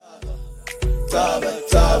Okay,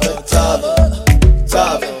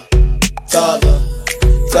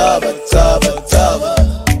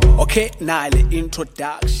 now the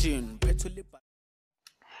introduction.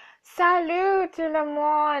 Salut tout le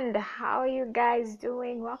monde! How are you guys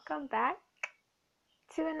doing? Welcome back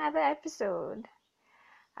to another episode.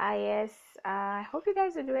 Yes, I hope you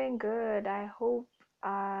guys are doing good. I hope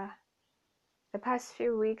the past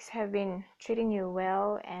few weeks have been treating you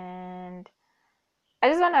well, and I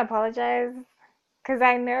just want to apologize because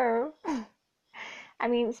I know,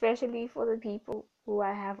 especially for the people who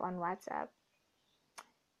I have on WhatsApp,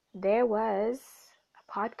 there was a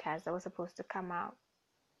podcast that was supposed to come out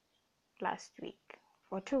last week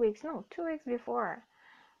or 2 weeks before.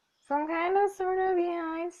 So I'm kind of sort of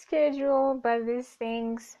behind schedule, but these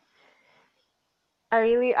things are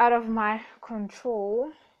really out of my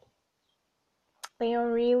control. They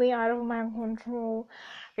are really out of my control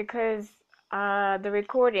because the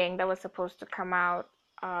recording that was supposed to come out,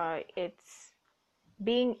 it's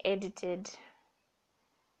being edited.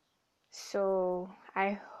 So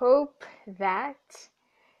I hope that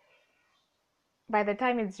by the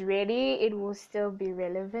time it's ready, it will still be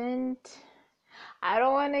relevant. I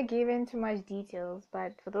don't want to give in too much details,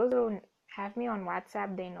 but for those who have me on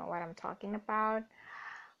WhatsApp, they know what I'm talking about.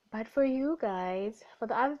 But for you guys, for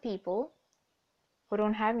the other people who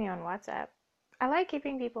don't have me on WhatsApp, I like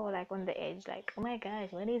keeping people like on the edge, like, oh my gosh,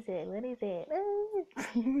 what is it?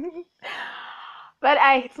 But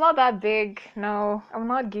it's not that big. No, I'm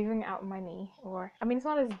not giving out money, it's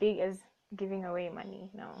not as big as giving away money.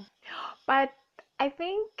 No, but I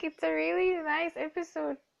think it's a really nice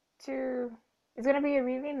episode it's going to be a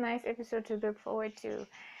really nice episode to look forward to,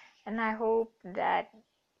 and I hope that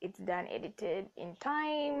it's done edited in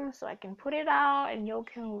time so I can put it out and you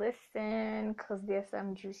can listen, because there's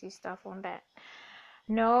some juicy stuff on that.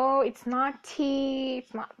 No, it's not tea,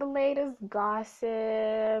 it's not the latest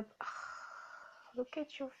gossip. Look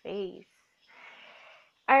at your face.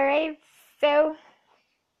 Alright, so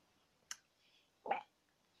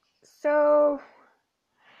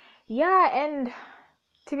yeah, and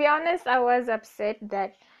to be honest, I was upset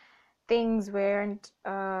that things weren't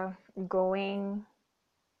going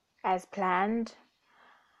as planned.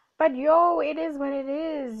 But it is what it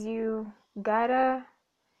is. You gotta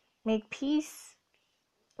make peace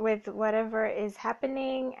with whatever is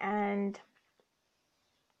happening, and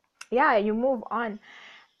yeah, you move on.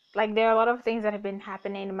 Like, there are a lot of things that have been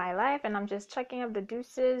happening in my life, and I'm just checking up the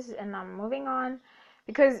deuces and I'm moving on,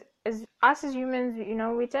 because as humans,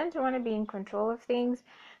 we tend to want to be in control of things.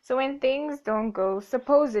 So when things don't go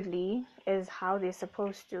supposedly is how they're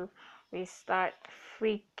supposed to, we start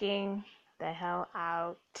freaking the hell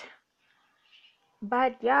out.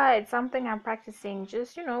 But yeah, it's something I'm practicing,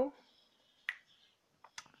 just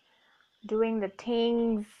doing the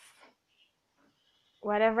things,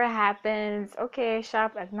 whatever happens, okay,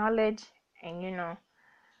 sharp, acknowledge, and you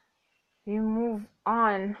move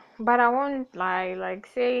on. But I won't lie, like,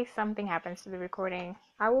 say something happens to the recording,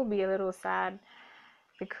 I will be a little sad,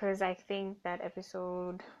 because I think that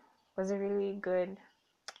episode was a really good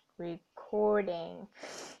recording.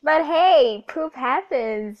 But hey, poop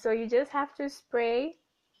happens, so you just have to spray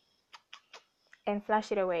and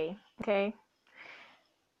flush it away, okay?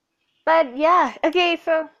 But yeah, okay,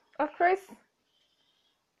 so of course,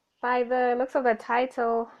 by the looks of the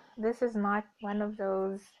title, this is not one of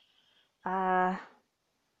those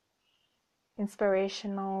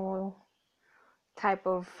inspirational type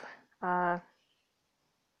of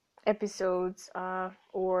episodes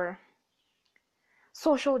or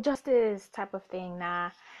social justice type of thing. Nah,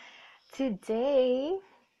 today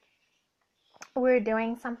we're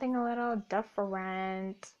doing something a little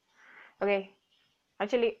different. Okay,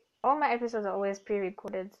 actually, all my episodes are always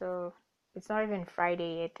pre-recorded, so it's not even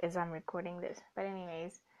Friday yet as I'm recording this. But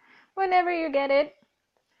anyways, whenever you get it,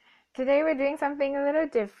 today we're doing something a little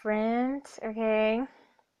different, okay?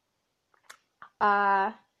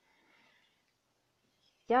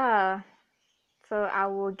 Yeah, so I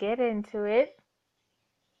will get into it,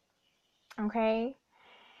 okay?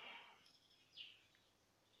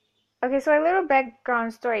 Okay, so a little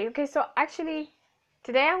background story. Okay, so actually,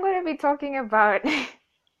 today I'm going to be talking about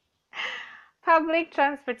public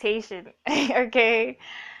transportation, okay?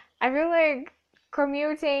 I feel like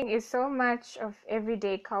commuting is so much of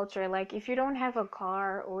everyday culture. Like, if you don't have a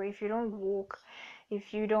car, or if you don't walk,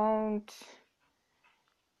 if you don't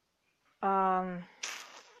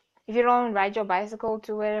ride your bicycle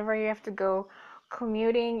to wherever you have to go,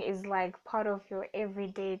 commuting is like part of your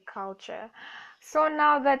everyday culture. So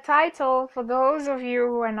now the title, for those of you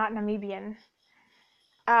who are not Namibian,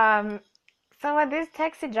 so what these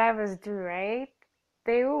taxi drivers do, right?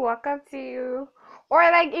 They will walk up to you, or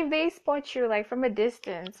like if they spot you like from a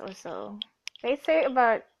distance or so, they say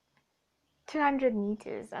about 200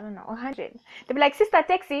 meters, I don't know, 100. They'll be like, Sister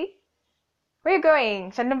Taxi, where you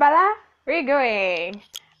going? Shandambala? Where you going?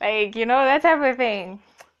 Like, that type of thing.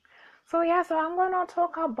 So yeah, so I'm gonna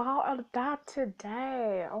talk about that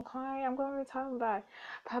today. Okay, I'm gonna be talking about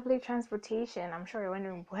public transportation. I'm sure you're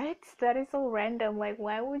wondering, what? That is so random. Like,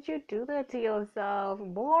 why would you do that to yourself?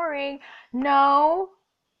 Boring. No,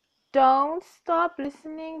 don't stop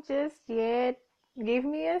listening just yet. Give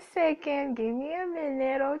me a second, give me a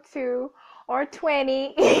minute or two or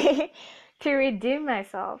 20 to redeem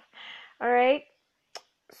myself. All right.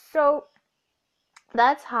 So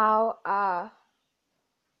that's how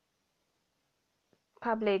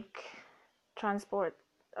public transport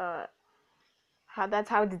that's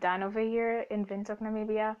how it's done over here in Windhoek,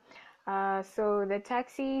 Namibia. So the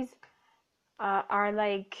taxis are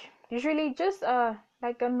like usually just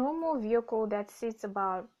like a normal vehicle that seats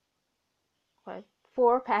about what,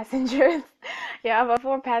 4 passengers. Yeah, about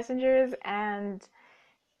 4 passengers, and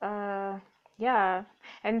uh yeah,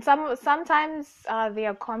 and sometimes they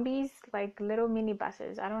are combis, like little mini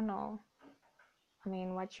buses. I don't know. I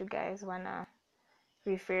mean, what you guys wanna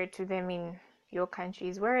refer to them in your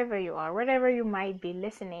countries, wherever you are, wherever you might be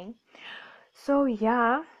listening. So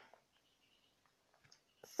yeah,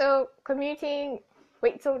 so commuting.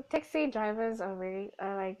 Wait, so taxi drivers are very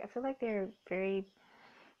like, I feel like they're a very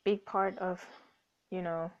big part of, you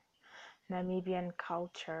know, Namibian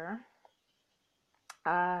culture.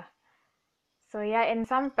 Uh, so yeah, and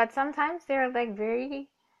but sometimes they're like very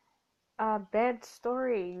bad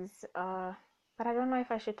stories. But I don't know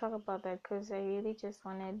if I should talk about that because I really just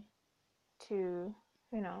wanted to,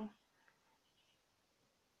 you know,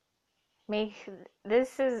 make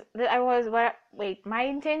this is I was what wait my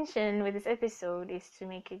intention with this episode is to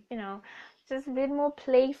make it, just a bit more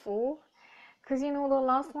playful, because the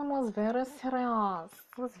last one was very serious.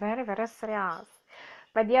 It was very, very serious.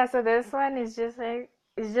 But yeah, so this one is just like,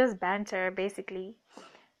 it's just banter basically.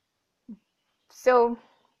 So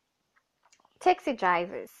taxi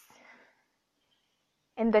drivers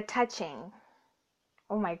and the touching,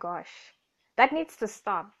 oh my gosh, that needs to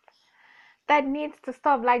stop. That needs to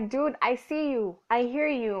stop. Like, dude, I see you, I hear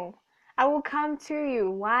you, I will come to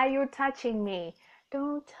you. Why are you touching me?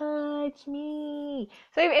 Don't touch me.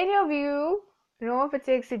 So if any of you know of a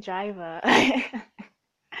taxi driver,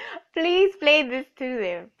 please play this to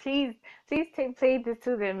them. Please play this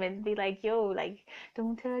to them and be like, yo, like,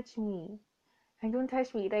 don't touch me. Like, don't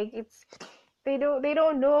touch me. Like, they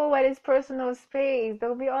don't know what is personal space.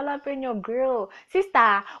 They'll be all up in your grill.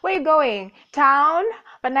 Sister, where you going? Town?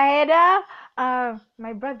 Banaeda?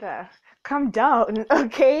 My brother, come down,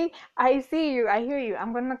 okay? I see you, I hear you.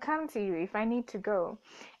 I'm gonna come to you if I need to go.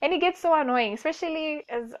 And it gets so annoying, especially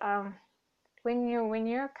as when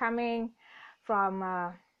you're coming from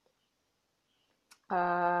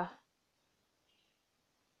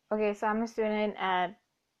okay, so I'm a student at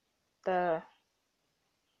the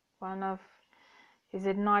one of, is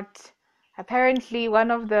it not apparently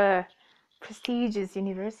one of the prestigious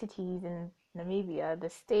universities in Namibia,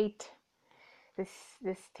 this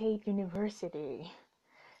the state University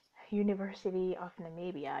of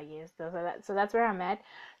Namibia. Yes, so that's where I'm at.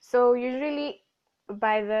 So usually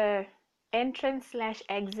by the entrance slash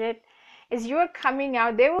exit, as you're coming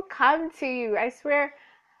out, they will come to you. I swear,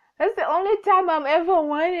 that's the only time I'm ever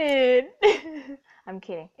wanted. I'm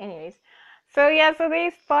kidding. Anyways, so yeah, so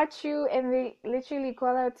they spot you and they literally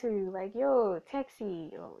call out to you like, "Yo,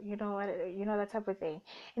 taxi," or that type of thing.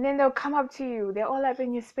 And then they'll come up to you. They're all up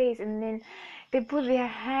in your space, and then they put their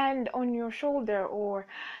hand on your shoulder or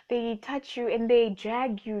they touch you and they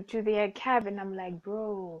drag you to their cab. And I'm like,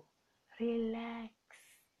 bro, relax,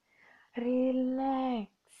 relax.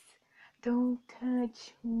 Don't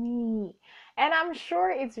touch me. And I'm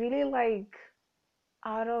sure it's really like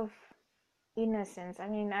out of innocence. I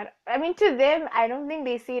mean, to them, I don't think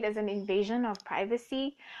they see it as an invasion of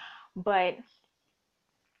privacy, but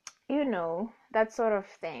that sort of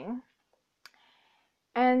thing.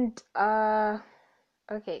 And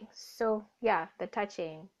okay, so yeah, the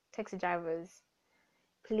touching, taxi drivers,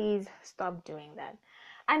 please stop doing that.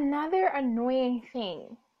 Another annoying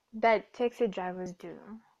thing that taxi drivers do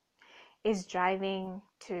is driving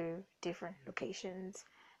to different locations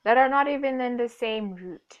that are not even in the same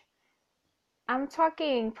route. I'm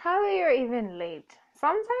talking probably you're even late.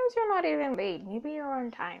 Sometimes you're not even late. Maybe you're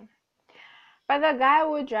on time. But the guy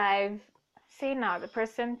will drive, say now the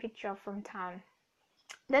person picked you up from town.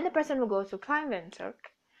 Then the person will go to Kleinwindhoek.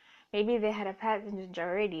 Maybe they had a passenger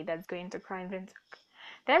already that's going to Kleinwindhoek.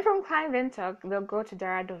 Then from Klein Windhoek, they'll go to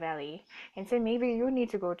Dorado Valley and say maybe you need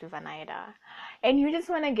to go to Vanaida. And you just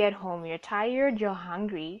want to get home. You're tired, you're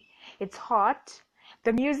hungry, it's hot,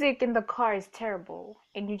 the music in the car is terrible,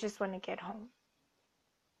 and you just want to get home.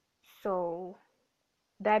 So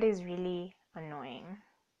that is really annoying.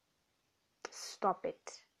 Stop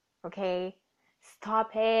it. Okay?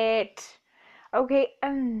 Stop it. Okay,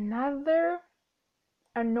 another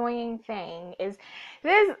annoying thing is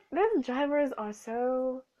these drivers are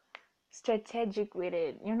so strategic with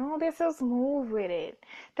it. You know, they're so smooth with it.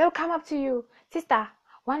 They'll come up to you, sister,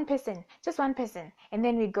 one person, just one person, and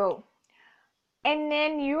then we go. And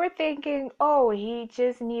then you're thinking, oh, he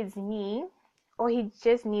just needs me, or he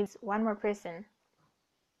just needs one more person.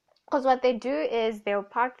 Because what they do is they'll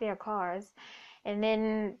park their cars, and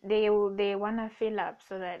then they want to fill up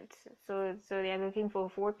so they're looking for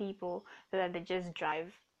 4 people so that they just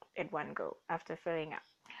drive at one go after filling up.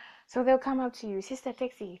 So they'll come up to you, sister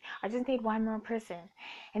taxi, I just need one more person.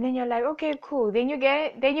 And then you're like, okay, cool. Then you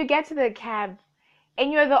get to the cab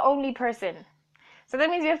and you're the only person. So that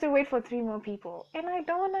means you have to wait for 3 more people. And I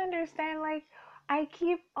don't understand, like, I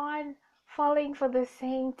keep on falling for the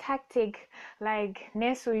same tactic. Like,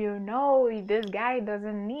 Nesu, you know, this guy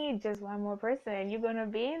doesn't need just one more person. You're gonna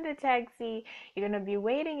be in the taxi, you're gonna be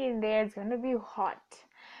waiting in there, it's gonna be hot.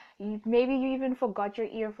 Maybe you even forgot your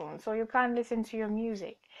earphones, so you can't listen to your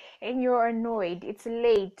music. And you're annoyed, it's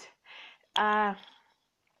late.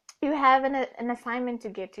 You have an assignment to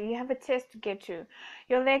get to, you have a test to get to,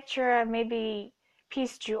 your lecturer maybe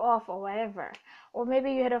pissed you off or whatever, or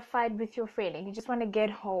maybe you had a fight with your friend and you just want to get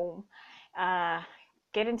home,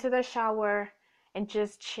 get into the shower and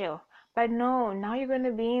just chill. But no, now you're going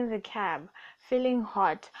to be in the cab feeling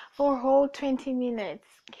hot for a whole 20 minutes.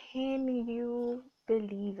 Can you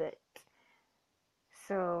believe it?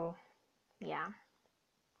 So yeah,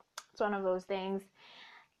 it's one of those things.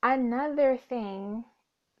 Another thing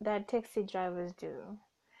that taxi drivers do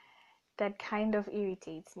that kind of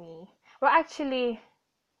irritates me. Well, actually,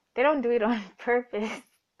 they don't do it on purpose.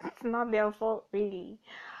 It's not their fault, really.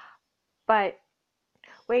 But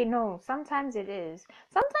wait, no, sometimes it is.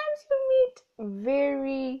 Sometimes you meet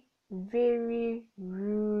very, very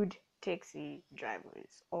rude taxi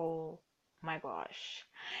drivers. Oh my gosh.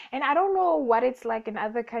 And I don't know what it's like in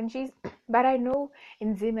other countries, but I know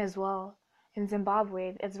in Zim as well, in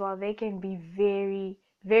Zimbabwe as well, they can be very,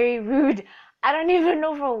 very rude. I don't even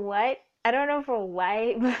know for what. I don't know for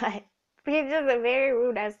why, but it's just a very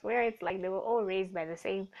rude. I swear it's like they were all raised by the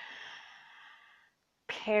same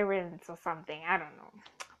parents or something. I don't know.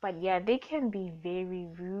 But yeah, they can be very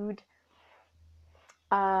rude.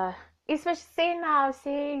 Especially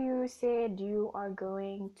say you said you are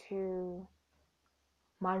going to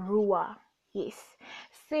Marua. Yes.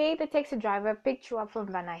 Say the taxi driver picked you up from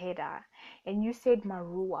Vanaheda and you said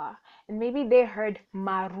Marua, and maybe they heard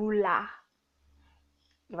Marula,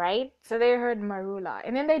 right? So they heard Marula,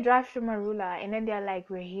 and then they drive to Marula, and then they're like,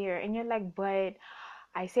 we're here, and you're like, but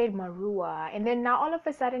I said Marua, and then now all of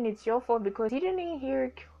a sudden it's your fault because you didn't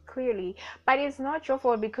hear clearly. But it's not your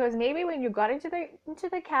fault because maybe when you got into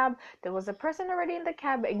the cab, there was a person already in the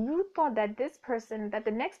cab, and you thought that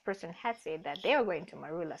the next person had said that they were going to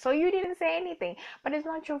Marula, so you didn't say anything. But it's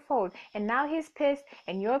not your fault, and now he's pissed,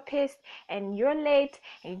 and you're late,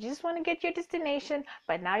 and you just want to get your destination,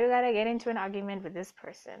 but now you gotta get into an argument with this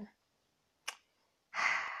person.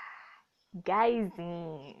 Guys,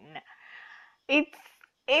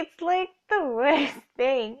 it's like the worst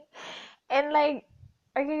thing. And like,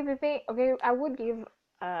 okay, I would give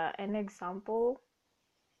an example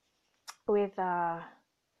with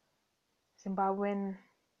Zimbabwean.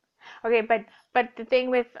 Okay, but the thing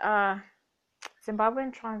with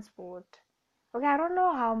Zimbabwean transport. Okay, I don't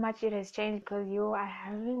know how much it has changed because I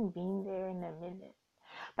haven't been there in a minute.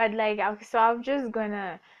 But like, so I'm just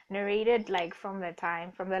gonna narrate it like from the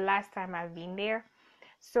last time I've been there.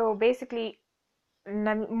 So basically,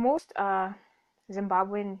 most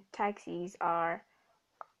Zimbabwean taxis are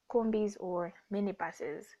combis or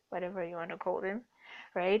minibuses, whatever you want to call them,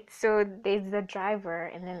 right? So there's the driver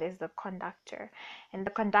and then there's the conductor. And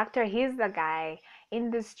the conductor, he's the guy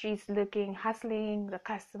in the streets hustling the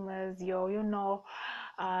customers,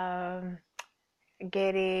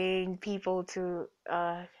 getting people to,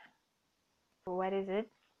 what is it?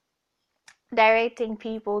 Directing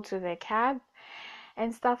people to the cab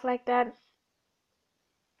and stuff like that.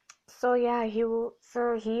 So yeah, he will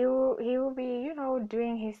be,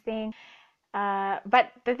 doing his thing.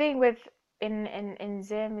 But the thing with in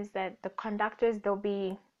Zim is that the conductors, they'll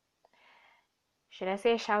be, should I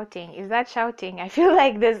say shouting? Is that shouting? I feel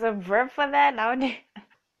like there's a verb for that nowadays.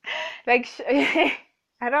 Like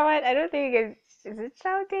I don't think it's Is it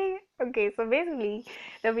shouting? Okay, so basically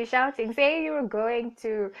they'll be shouting. Say you were going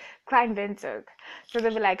to Kleinwindhoek. So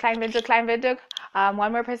they'll be like, Kleinwindhoek, Kleinwindhoek.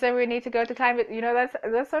 One more person, we need to go to Kleinwindhoek. You know, that's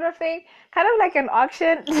that sort of thing. Kind of like an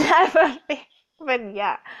auction type of thing. But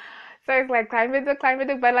yeah. So it's like Kleinwindhoek,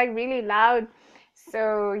 Kleinwindhoek, but like really loud.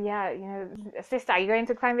 So yeah, you know, sister, are you going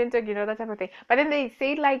to Kleinwindhoek? You know, that type of thing. But then they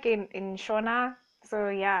say it like in Shona. So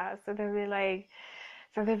yeah, so they'll be like,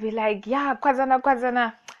 yeah, Kwazana,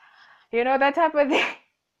 Kwazana. You know, that type of thing.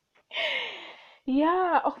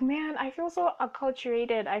 Yeah. Oh man, I feel so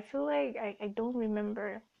acculturated. I feel like I don't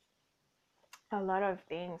remember a lot of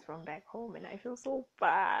things from back home and I feel so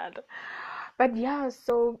bad. But yeah,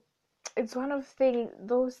 so it's one of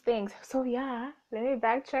those things. So yeah, let me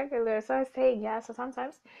backtrack a little. So I was saying, yeah, so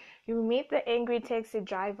sometimes you meet the angry taxi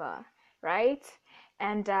driver, right?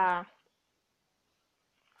 And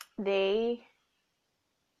they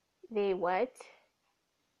they what?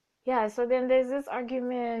 Yeah, so then there's this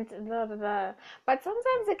argument, blah blah blah. But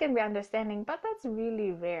sometimes it can be understanding, but that's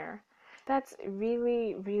really rare. That's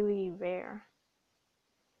really, really rare.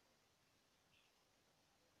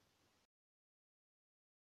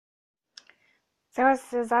 So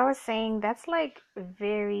as I was saying, that's like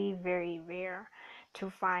very, very rare to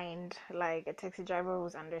find like a taxi driver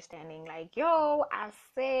who's understanding. Like, yo, I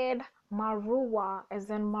said Marua as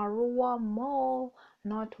in Marua Mall,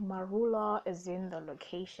 not Marula as in the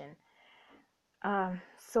location.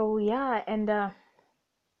 So yeah, and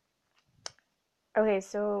okay,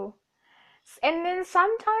 so and then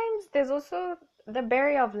sometimes there's also the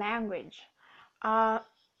barrier of language. Uh,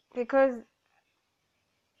 because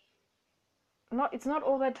it's not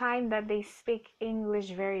all the time that they speak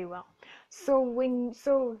English very well.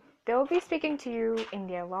 So they'll be speaking to you in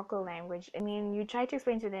their local language. I mean, you try to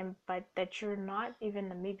explain to them, but that you're not even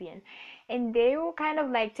Namibian, and they will kind of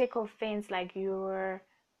like take offense, like you're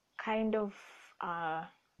kind of uh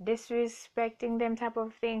disrespecting them type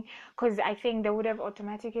of thing, because I think they would have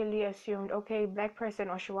automatically assumed, okay, black person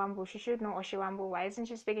Oshiwambu, she should know Oshiwambu. Why isn't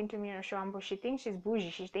she speaking to me in Oshiwambu? She thinks she's bougie,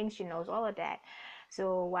 she thinks she knows all of that,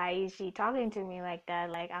 so why is she talking to me like that?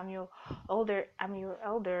 Like, I'm your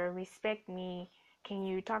elder, respect me. Can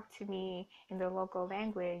you talk to me in the local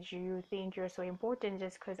language? You think you're so important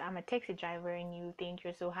just because I'm a taxi driver and you think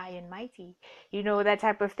you're so high and mighty, you know, that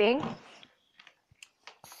type of thing.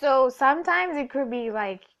 So sometimes it could be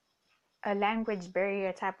like a language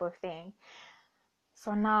barrier type of thing.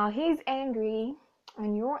 So now he's angry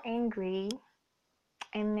and you're angry,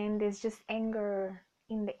 and then there's just anger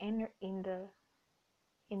in the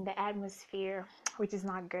in the atmosphere, which is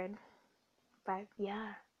not good. But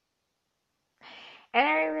yeah. And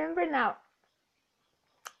I remember now,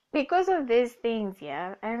 because of these things,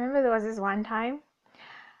 yeah, I remember there was this one time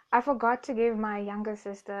I forgot to give my younger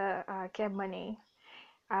sister cab money.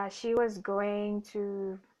 She was going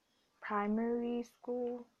to primary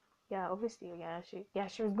school. Yeah, obviously,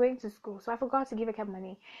 she was going to school. So I forgot to give her cab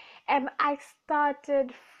money. And I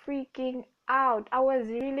started freaking out. I was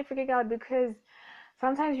really freaking out because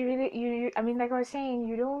sometimes I mean, like I was saying,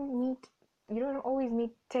 you don't always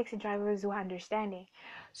meet taxi drivers who are understanding.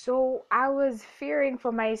 So I was fearing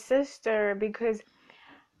for my sister because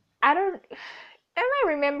I don't am I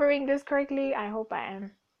remembering this correctly? I hope I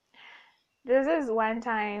am. This is one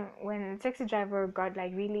time when the taxi driver got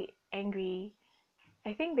like really angry.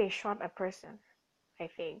 I think they shot a person. I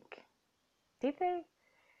think. Did they?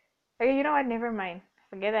 Okay, you know what? Never mind.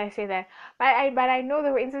 Forget I say that. But I know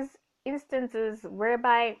there were instances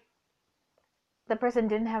whereby the person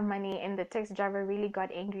didn't have money and the taxi driver really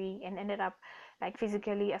got angry and ended up like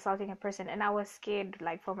physically assaulting a person, and I was scared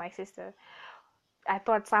like for my sister. I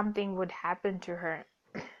thought something would happen to her.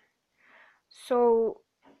 So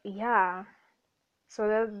yeah.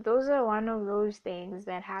 So those are one of those things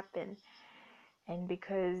that happen, and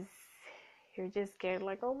because you're just scared,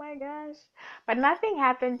 like, oh my gosh. But nothing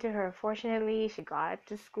happened to her. Fortunately, she got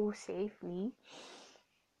to school safely.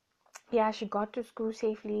 Yeah, she got to school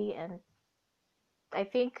safely, and I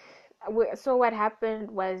think so. What happened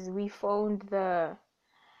was we phoned the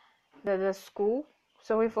school.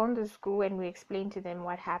 So we phoned the school and we explained to them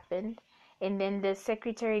what happened. And then the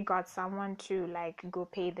secretary got someone to like go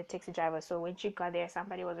pay the taxi driver. So when she got there,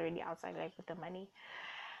 somebody was already outside like with the money.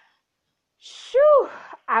 Shoo!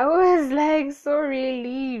 I was like so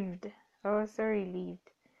relieved. I was so relieved.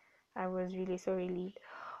 I was really so relieved.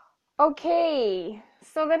 Okay,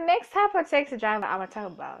 so the next type of taxi driver I'm gonna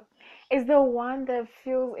talk about is the one that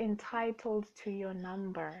feels entitled to your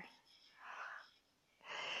number.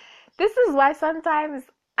 This is why sometimes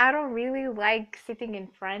I don't really like sitting in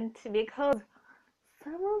front, because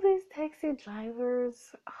some of these taxi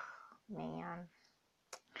drivers, oh, man,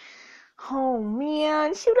 Oh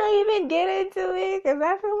man, should I even get into it? Because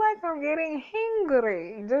I feel like I'm getting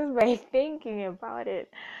hungry just by thinking about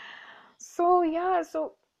it. So yeah,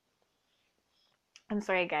 so I'm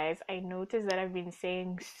sorry guys. I noticed that I've been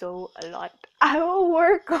saying so a lot. I will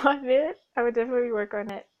work on it. I will definitely work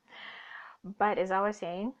on it. But as I was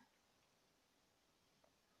saying,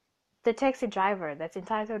 the taxi driver that's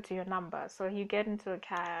entitled to your number. So you get into a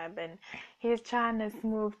cab and he's trying to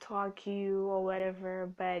smooth talk you or whatever,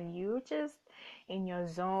 but you just in your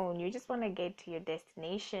zone. You just want to get to your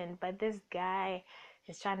destination, but this guy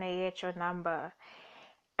is trying to get your number.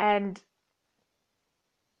 And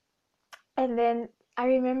then I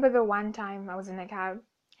remember the one time I was in a cab,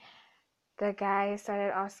 the guy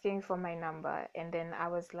started asking for my number, and then I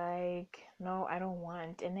was like, no, I don't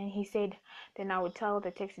want. And then he said, then I would tell the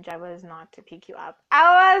taxi drivers not to pick you up.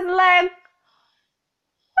 I was like,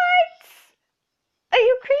 are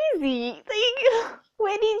you crazy? Like,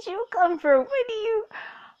 where did you come from? Where do you?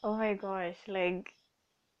 Oh my gosh, like,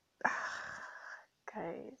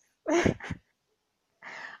 guys,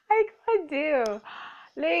 I can't do.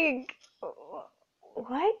 Like,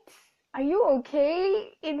 what? Are you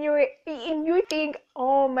okay? In you think,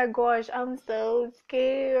 oh my gosh, I'm so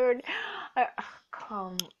scared.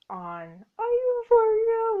 Come on, are you for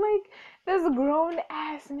real? Like, this grown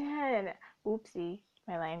ass man. Oopsie,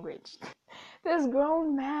 my language. This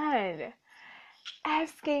grown man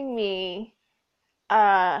asking me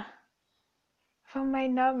uh for my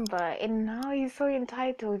number, and now he's so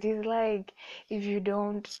entitled. He's like, if you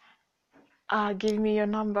don't give me your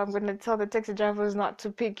number, I'm gonna tell the taxi drivers not to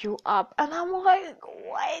pick you up. And I'm like,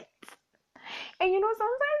 what? And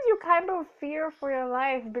sometimes you kind of fear for your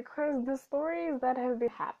life because the stories that have been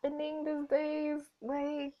happening these days,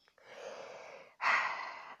 like,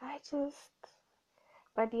 I just,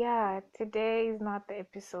 but yeah, today is not the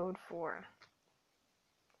episode for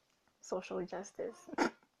social justice.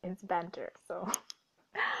 It's banter, so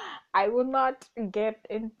I will not get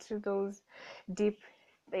into those deep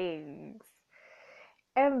things.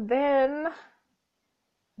 And then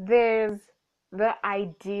there's the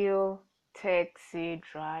ideal taxi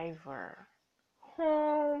driver.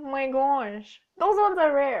 Oh my gosh, those ones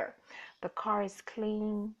are rare. The car is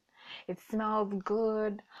clean, it smells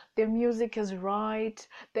good, the music is right,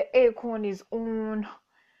 the aircon is on.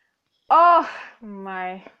 Oh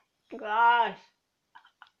my gosh.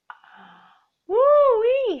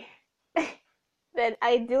 Woo-wee. That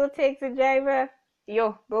ideal taxi driver,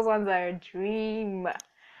 yo, those ones are a dream.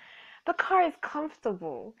 The car is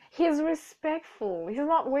comfortable. He's respectful. He's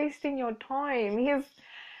not wasting your time. He's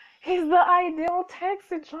the ideal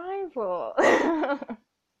taxi driver.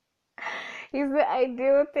 He's the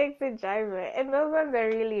ideal taxi driver, and those ones are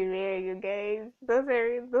really rare, you guys. Those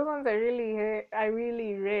ones are really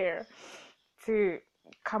rare to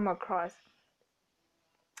come across.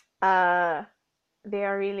 Uh, they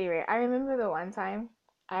are really rare. I remember the one time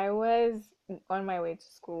I was on my way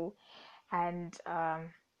to school, and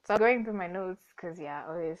so I'm going through my notes because yeah,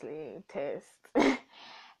 obviously test.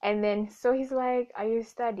 And then so he's like, "Are you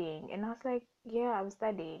studying?" And I was like, "Yeah, I'm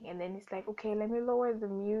studying." And then he's like, "Okay, let me lower the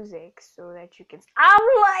music so that you can." I'm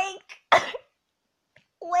like,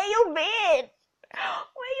 "Where you been?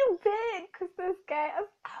 Where you been?" Because this guy,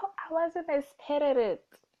 I wasn't expecting it.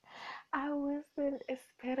 I wasn't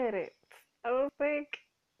expecting it. I was like,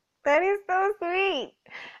 that is so sweet.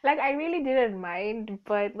 Like, I really didn't mind,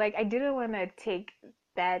 but like I didn't want to take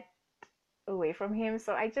that away from him,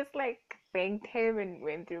 so I just like thanked him and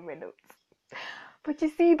went through my notes. But you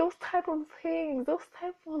see, those type of things, those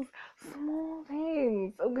type of small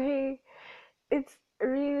things, okay, it's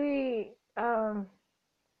really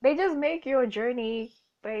they just make your journey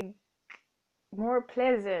like more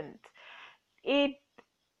pleasant. It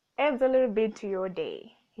adds a little bit to your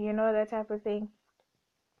day, that type of thing.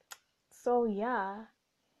 So yeah,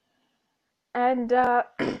 and I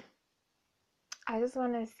just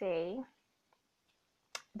want to say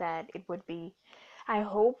that it would be, I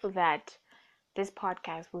hope that this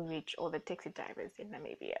podcast will reach all the taxi drivers in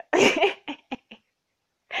Namibia.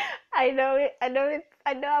 I know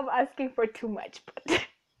I'm asking for too much, but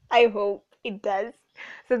I hope it does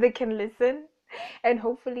so they can listen. And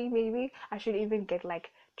hopefully maybe I should even get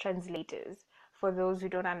like translators for those who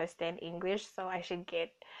don't understand English. So I should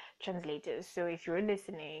get translators. So if you're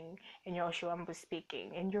listening and you're Oshuambo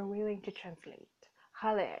speaking and you're willing to translate,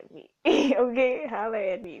 holler at me. Okay, holler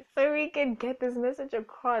at me so we can get this message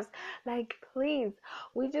across. Like, please,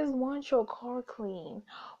 we just want your car clean.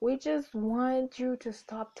 We just want you to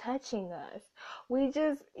stop touching us. We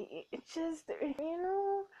just do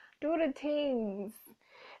the things.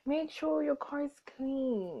 Make sure your car is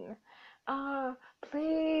clean.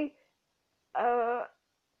 Play uh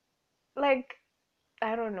like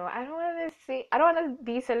I don't know. I don't want to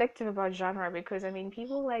be selective about genre because I mean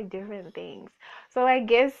people like different things. So I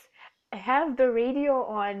guess have the radio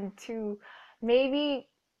on to maybe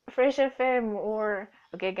Fresh FM or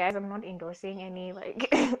okay guys, I'm not endorsing any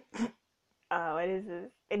like what is this?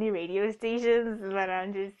 Any radio stations, but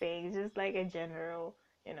I'm just saying just like a general,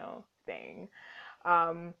 thing.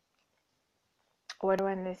 Um what do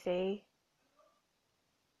I want to say?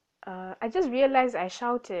 I just realized I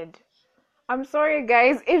shouted. I'm sorry,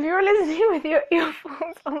 guys. If you're listening with your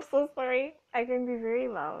earphones, I'm so sorry. I can be very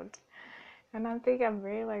loud. And I think I'm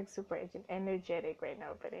very, like, super energetic right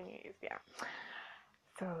now. But, anyways, yeah.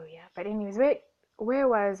 So, yeah. But, anyways, wait. Where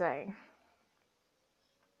was I?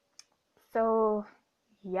 So,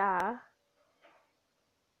 yeah.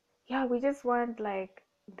 Yeah, we just want, like,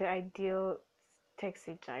 the ideal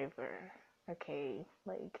taxi driver. Okay?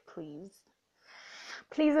 Like, please.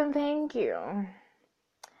 Please and thank you.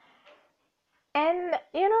 And,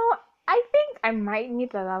 I think I might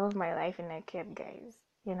meet the love of my life in a cab, guys.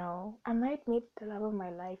 I might meet the love of my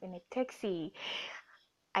life in a taxi,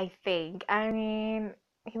 I think. I mean,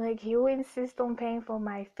 like, he'll insist on paying for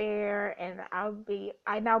my fare, and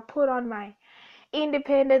I now put on my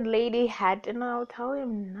independent lady hat, and I'll tell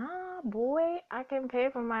him, nah, boy, I can pay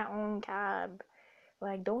for my own cab.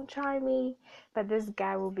 Like, don't try me. But this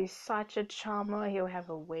guy will be such a charmer. He'll have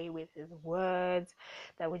a way with his words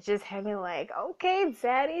that would just have me like, okay,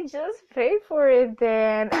 daddy, just pay for it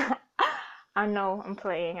then. I know, I'm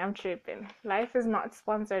playing. I'm tripping. Life is not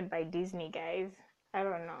sponsored by Disney, guys. I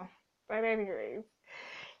don't know. But anyways.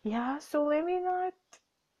 Yeah, so let me not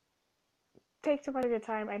take too much of your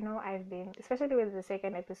time. I know I've been, especially with the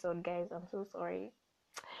second episode, guys. I'm so sorry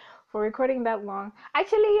for recording that long.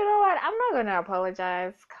 Actually, you know what? I'm not gonna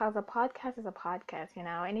apologize because a podcast is a podcast,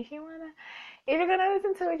 And if you're gonna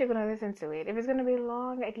listen to it, you're gonna listen to it. If it's gonna be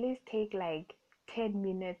long, at least take like 10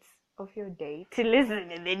 minutes of your day to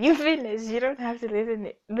listen, and then you finish. You don't have to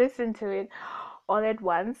listen to it all at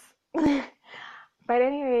once. But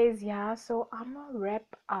anyways, yeah. So I'm gonna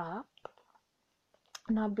wrap up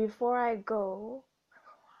now. Before I go,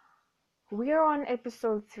 we're on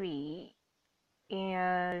episode 3,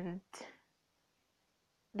 and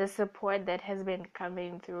the support that has been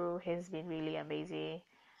coming through has been really amazing.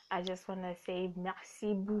 I just want to say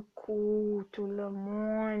merci beaucoup tout le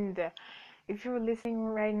monde. If you're listening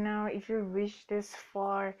right now, if you've reached this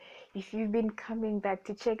far, if you've been coming back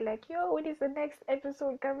to check, like, yo, when is the next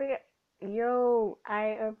episode coming? Yo,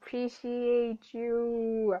 I appreciate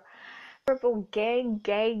you. Purple gang,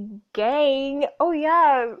 gang, gang. Oh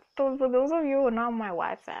yeah. So for those of you who are not on my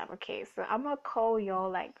WhatsApp, okay, so I'm gonna call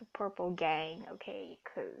y'all like the purple gang, okay,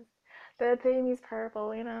 because the theme is purple,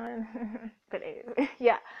 but anyways,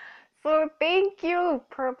 yeah. So thank you,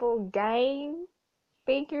 purple gang.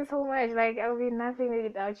 Thank you so much. Like, I'll be nothing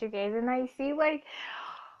without you guys. And I see like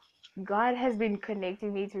God has been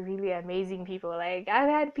connecting me to really amazing people. Like, I've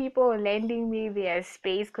had people lending me their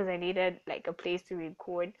space because I needed like a place to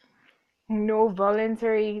record. No,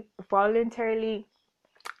 voluntarily.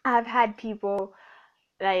 I've had people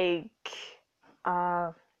like,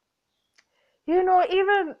 uh,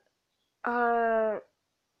 even, uh,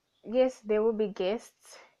 yes, there will be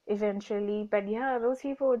guests eventually, but yeah, those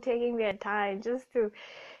people are taking their time just to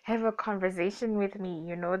have a conversation with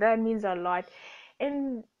me, that means a lot.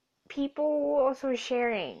 And people also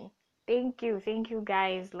sharing. Thank you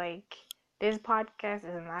guys. Like, this podcast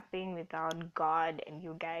is nothing without God and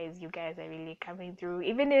you guys. You guys are really coming through.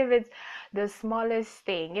 Even if it's the smallest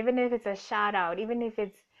thing, even if it's a shout out, even if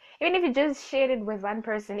you just shared it with one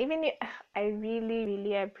person, I really,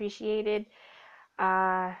 really appreciate it.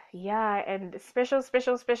 Yeah, and special thanks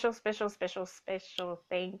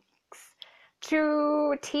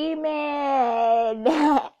to T-Man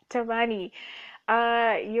Tamani.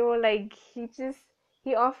 You're like,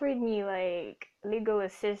 he offered me like legal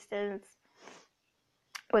assistance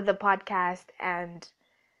with the podcast, and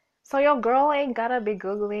so your girl ain't gotta be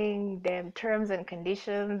googling them terms and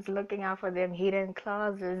conditions, looking out for them hidden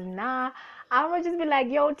clauses. Nah, I'ma just be like,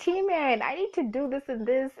 yo, T-Man, I need to do this and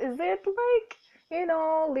this. Is it like,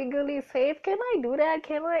 legally safe? Can I do that?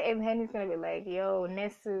 Can I? And then he's gonna be like, yo,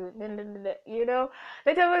 Nesu,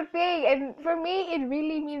 that type of thing. And for me, it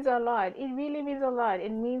really means a lot. It really means a lot.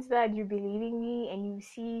 It means that you believe in me and you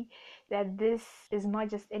see that this is not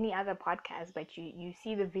just any other podcast, but you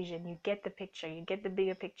see the vision, you get the picture, you get the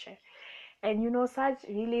bigger picture. And such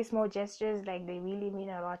really small gestures, like, they really mean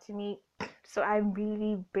a lot to me. So I'm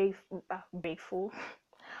really grateful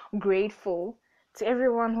to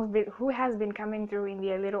everyone who has been coming through in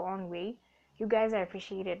their little own way. You guys are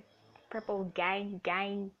appreciated. Purple gang,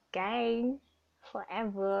 gang, gang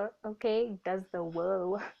forever. Okay, does the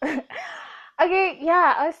world. Okay,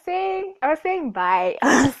 yeah, I was saying bye.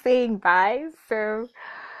 I was saying bye. So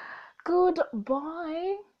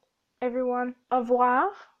goodbye, everyone. Au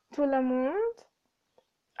revoir, tout le monde.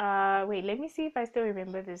 Wait, let me see if I still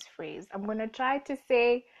remember this phrase. I'm gonna try to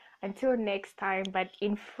say until next time, but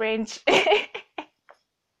in French.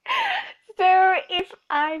 So if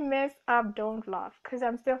I mess up, don't laugh, because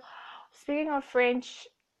I'm still speaking of French.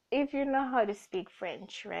 If you know how to speak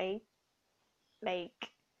French, right? Like,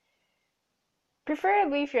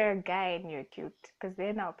 preferably if you're a guy and you're cute, because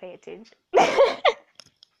then I'll pay attention.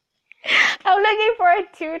 I'm looking for a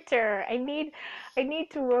tutor. I need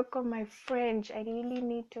to work on my French. I really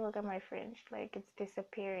need to work on my French. Like, it's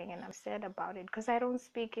disappearing and I'm sad about it because I don't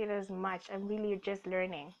speak it as much. I'm really just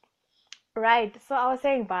learning. Right. So I was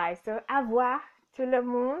saying bye. So au revoir tout le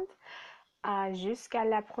monde. Jusqu'à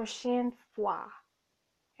la prochaine fois.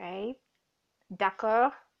 Right?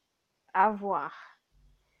 D'accord? Au revoir.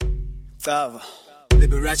 Tava.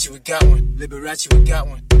 Liberace, we got one. Liberace, we got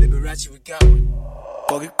one. Liberace, we got one.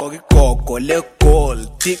 Kogi koko le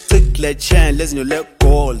call. Tik le chain, let's no le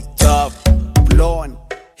call. Top. Blonde.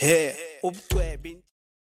 Hair. Up